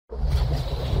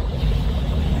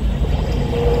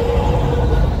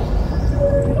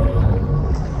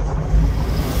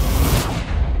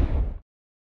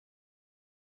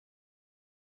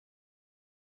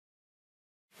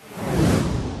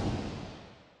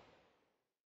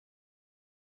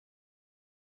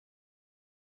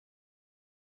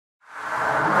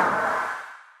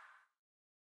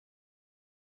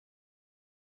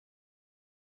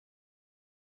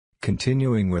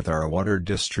Continuing with our water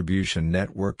distribution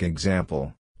network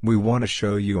example, we want to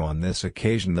show you on this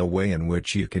occasion the way in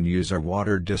which you can use our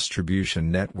water distribution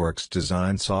network's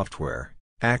design software,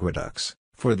 Aqueducts,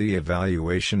 for the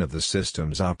evaluation of the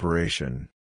system's operation.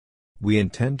 We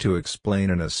intend to explain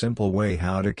in a simple way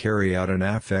how to carry out an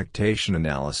affectation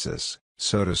analysis,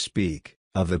 so to speak,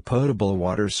 of the potable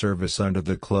water service under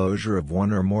the closure of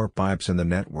one or more pipes in the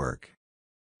network.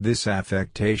 This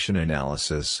affectation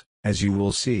analysis, as you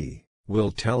will see,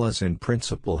 will tell us in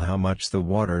principle how much the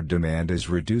water demand is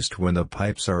reduced when the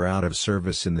pipes are out of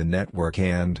service in the network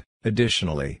and,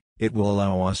 additionally, it will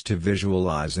allow us to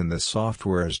visualize in the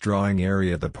software's drawing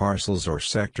area the parcels or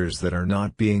sectors that are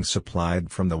not being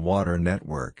supplied from the water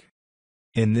network.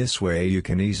 In this way you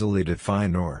can easily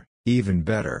define or, even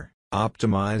better,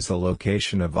 optimize the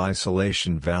location of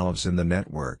isolation valves in the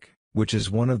network, which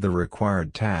is one of the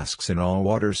required tasks in all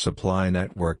water supply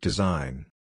network design.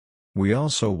 We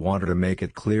also wanted to make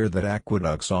it clear that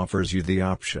Aqueducts offers you the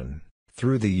option,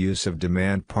 through the use of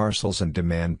demand parcels and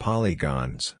demand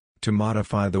polygons, to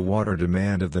modify the water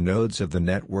demand of the nodes of the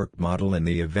network model in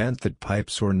the event that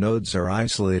pipes or nodes are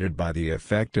isolated by the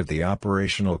effect of the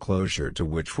operational closure to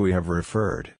which we have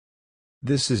referred.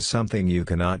 This is something you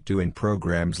cannot do in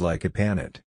programs like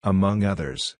AQUEDUCTS, among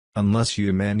others, unless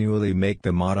you manually make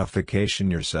the modification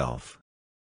yourself.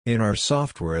 In our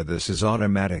software this is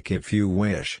automatic if you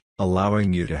wish,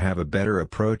 allowing you to have a better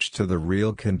approach to the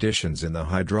real conditions in the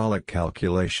hydraulic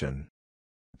calculation.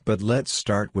 But let's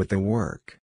start with the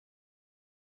work.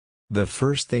 The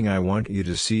first thing I want you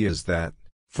to see is that,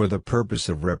 for the purpose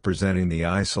of representing the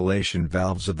isolation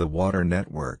valves of the water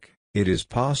network, it is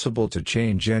possible to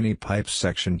change any pipe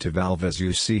section to valve as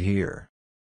you see here.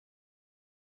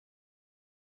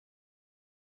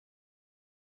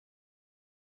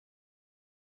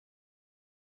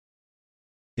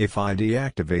 If I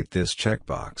deactivate this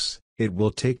checkbox, it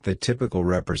will take the typical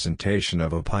representation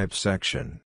of a pipe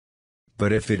section.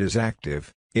 But if it is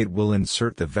active, it will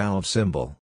insert the valve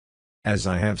symbol. As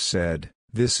I have said,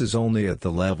 this is only at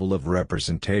the level of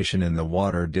representation in the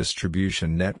water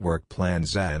distribution network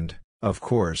plans and, of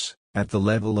course, at the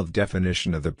level of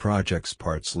definition of the project's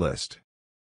parts list.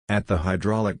 At the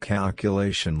hydraulic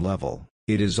calculation level,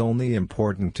 it is only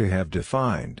important to have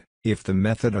defined, if the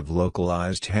method of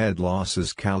localized head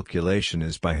losses calculation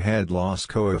is by head loss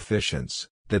coefficients,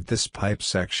 that this pipe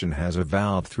section has a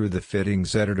valve through the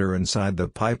fittings editor inside the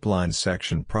pipeline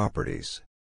section properties.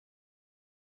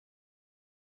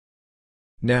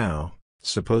 Now,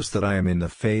 suppose that I am in the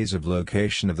phase of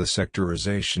location of the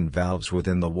sectorization valves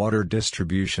within the water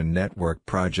distribution network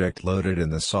project loaded in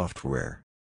the software.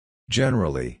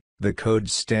 Generally, the code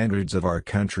standards of our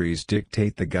countries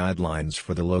dictate the guidelines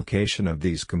for the location of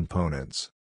these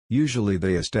components. Usually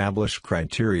they establish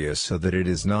criteria so that it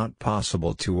is not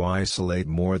possible to isolate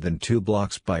more than 2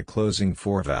 blocks by closing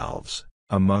 4 valves,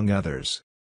 among others.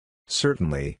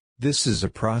 Certainly, this is a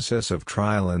process of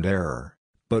trial and error.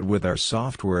 But with our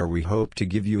software we hope to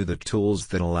give you the tools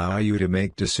that allow you to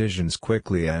make decisions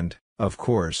quickly and, of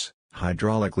course,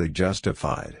 hydraulically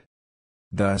justified.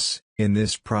 Thus, in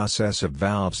this process of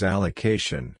valves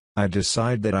allocation, I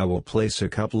decide that I will place a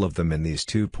couple of them in these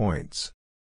 2 points.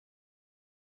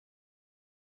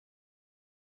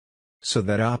 So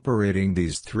that operating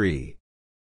these three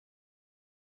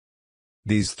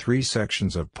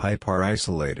sections of pipe are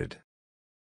isolated.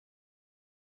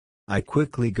 I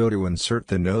quickly go to insert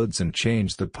the nodes and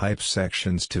change the pipe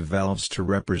sections to valves to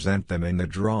represent them in the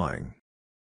drawing.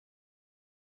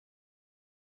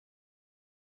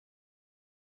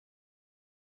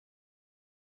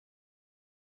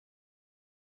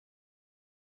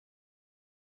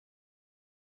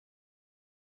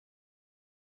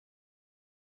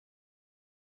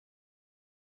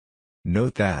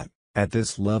 Note that, at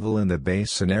this level in the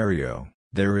base scenario,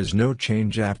 there is no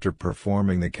change after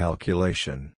performing the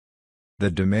calculation. The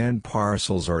demand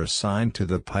parcels are assigned to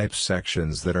the pipe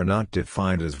sections that are not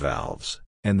defined as valves,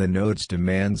 and the nodes'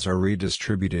 demands are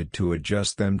redistributed to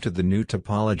adjust them to the new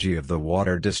topology of the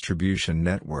water distribution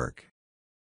network.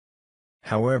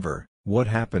 However, what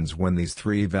happens when these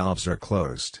 3 valves are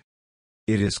closed?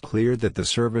 It is clear that the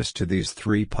service to these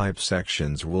 3 pipe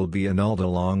sections will be annulled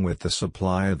along with the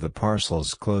supply of the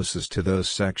parcels closest to those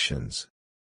sections.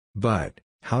 But,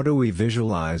 how do we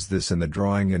visualize this in the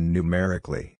drawing and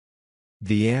numerically?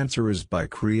 The answer is by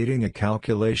creating a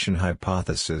calculation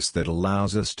hypothesis that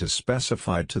allows us to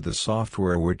specify to the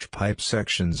software which pipe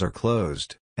sections are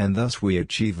closed, and thus we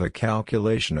achieve a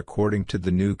calculation according to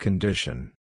the new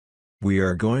condition. We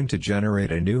are going to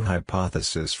generate a new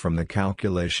hypothesis from the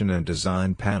calculation and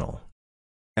design panel.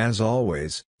 As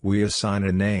always, we assign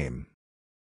a name.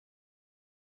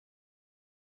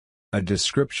 a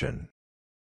description,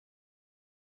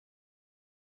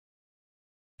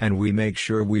 and we make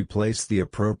sure we place the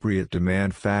appropriate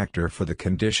demand factor for the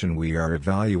condition we are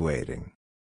evaluating.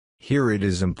 Here it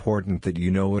is important that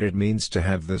you know what it means to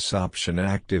have this option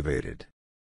activated.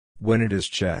 When it is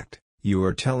checked, you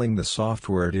are telling the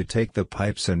software to take the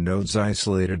pipes and nodes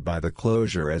isolated by the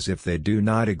closure as if they do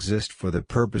not exist for the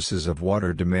purposes of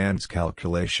water demands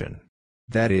calculation.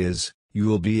 That is, you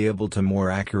will be able to more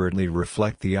accurately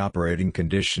reflect the operating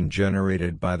condition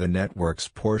generated by the network's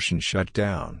portion shut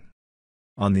down.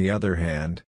 On the other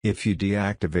hand, if you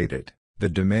deactivate it, the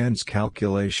demands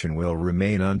calculation will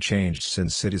remain unchanged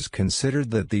since it is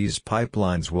considered that these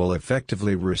pipelines will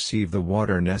effectively receive the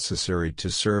water necessary to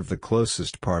serve the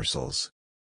closest parcels.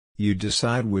 You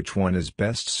decide which one is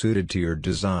best suited to your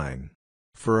design.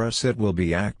 For us it will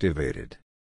be activated.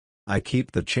 I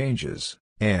keep the changes,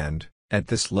 and, at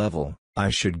this level, I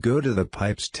should go to the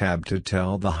Pipes tab to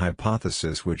tell the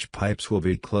hypothesis which pipes will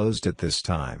be closed at this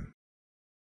time.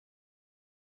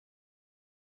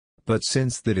 But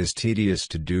since that is tedious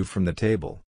to do from the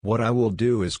table, what I will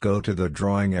do is go to the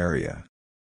drawing area.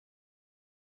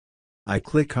 I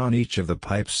click on each of the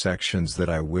pipe sections that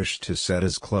I wish to set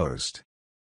as closed,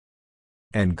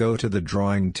 and go to the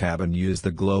Drawing tab and use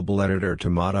the Global Editor to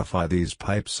modify these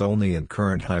pipes only in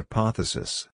current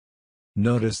hypothesis.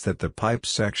 Notice that the pipe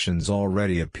sections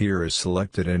already appear as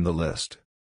selected in the list.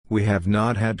 We have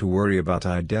not had to worry about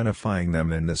identifying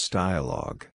them in this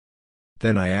dialog.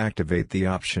 Then I activate the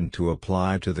option to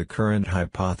apply to the current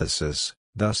hypothesis,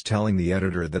 thus telling the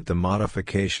editor that the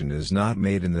modification is not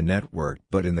made in the network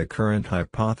but in the current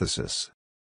hypothesis.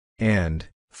 And,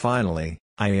 finally,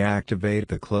 I activate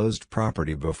the closed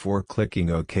property before clicking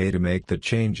OK to make the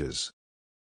changes.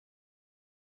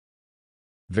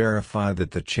 Verify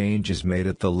that the change is made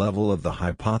at the level of the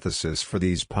hypothesis for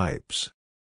these pipes.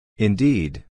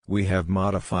 Indeed, we have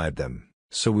modified them,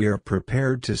 so we are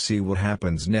prepared to see what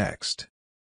happens next.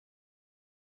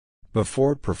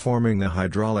 Before performing the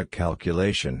hydraulic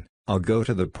calculation, I'll go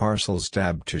to the Parcels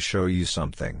tab to show you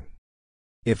something.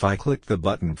 If I click the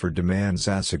button for Demands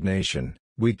Assignation,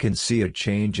 we can see a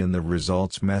change in the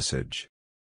results message.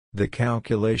 The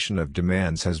calculation of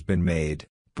demands has been made,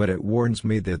 but it warns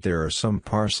me that there are some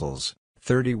parcels,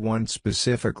 31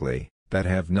 specifically, that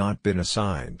have not been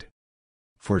assigned.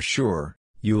 For sure,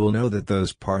 you will know that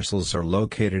those parcels are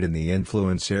located in the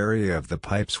influence area of the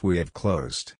pipes we have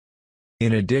closed.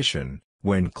 In addition,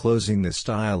 when closing this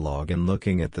dialog and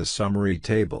looking at the summary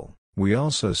table, we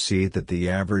also see that the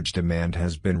average demand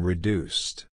has been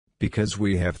reduced, because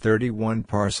we have 31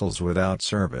 parcels without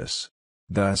service.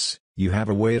 Thus, you have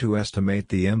a way to estimate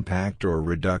the impact or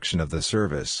reduction of the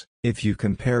service, if you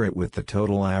compare it with the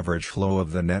total average flow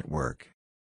of the network.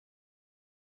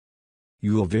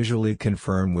 You will visually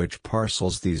confirm which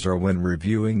parcels these are when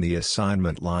reviewing the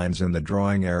assignment lines in the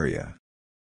drawing area.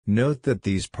 Note that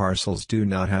these parcels do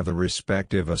not have the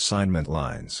respective assignment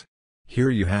lines.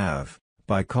 Here you have,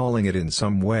 by calling it in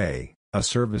some way, a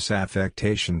service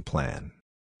affectation plan.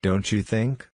 Don't you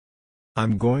think?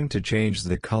 I'm going to change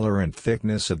the color and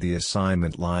thickness of the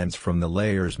assignment lines from the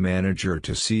Layers Manager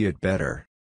to see it better.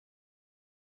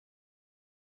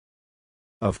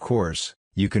 Of course,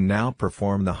 you can now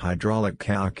perform the hydraulic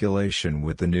calculation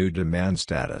with the new demand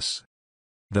status.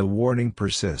 The warning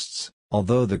persists,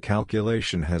 although the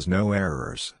calculation has no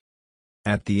errors.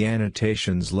 At the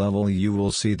annotations level you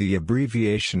will see the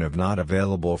abbreviation of not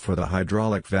available for the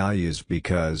hydraulic values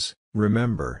because,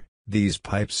 remember, these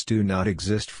pipes do not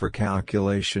exist for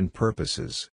calculation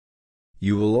purposes.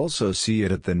 You will also see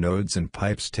it at the nodes and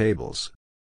pipes tables.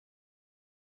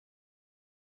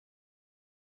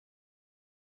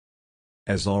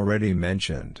 As already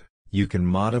mentioned, you can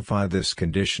modify this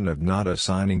condition of not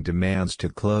assigning demands to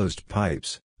closed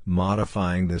pipes,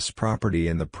 modifying this property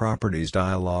in the Properties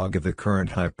dialog of the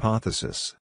current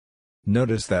hypothesis.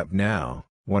 Notice that now,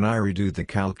 when I redo the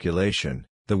calculation,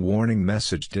 the warning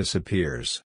message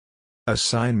disappears.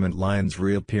 Assignment lines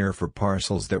reappear for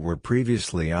parcels that were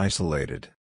previously isolated.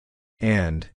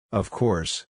 And, of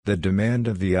course, the demand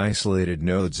of the isolated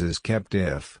nodes is kept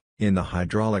if, in the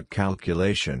hydraulic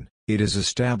calculation, it is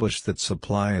established that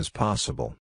supply is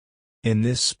possible. In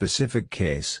this specific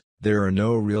case, there are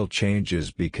no real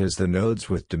changes because the nodes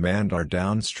with demand are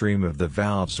downstream of the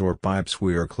valves or pipes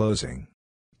we are closing.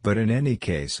 But in any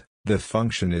case, the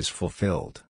function is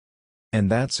fulfilled. And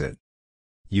that's it.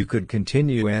 You could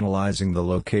continue analyzing the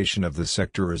location of the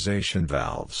sectorization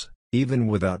valves, even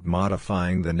without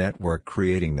modifying the network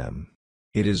creating them.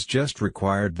 It is just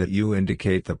required that you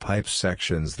indicate the pipe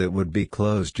sections that would be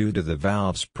closed due to the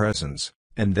valve's presence,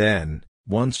 and then,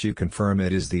 once you confirm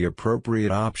it is the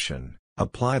appropriate option,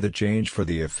 Apply the change for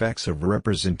the effects of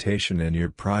representation in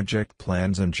your project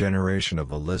plans and generation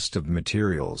of a list of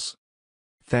materials.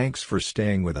 Thanks for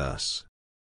staying with us.